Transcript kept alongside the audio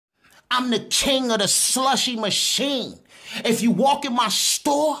I'm the king of the slushy machine. If you walk in my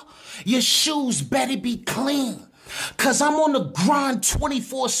store, your shoes better be clean. Cause I'm on the grind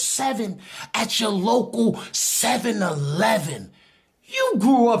 24/7 at your local 7-Eleven. You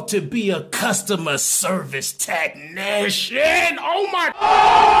grew up to be a customer service technician. Oh my.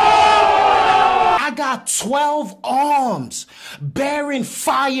 I got 12 arms, bearing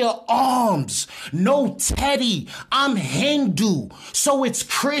firearms. No Teddy, I'm Hindu, so it's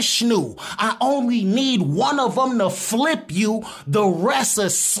Krishnu. I only need one of them to flip you, the rest will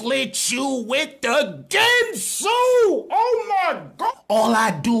slit you with the Ginsu. Oh my God. All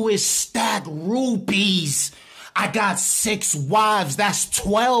I do is stack rupees. I got 6 wives, that's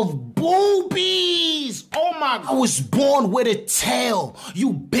 12 boobies. Oh my, I was born with a tail.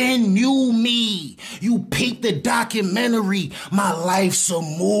 You been knew me. You peeped the documentary. My life's a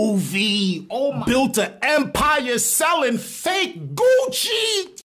movie. Oh my, built an empire selling fake Gucci.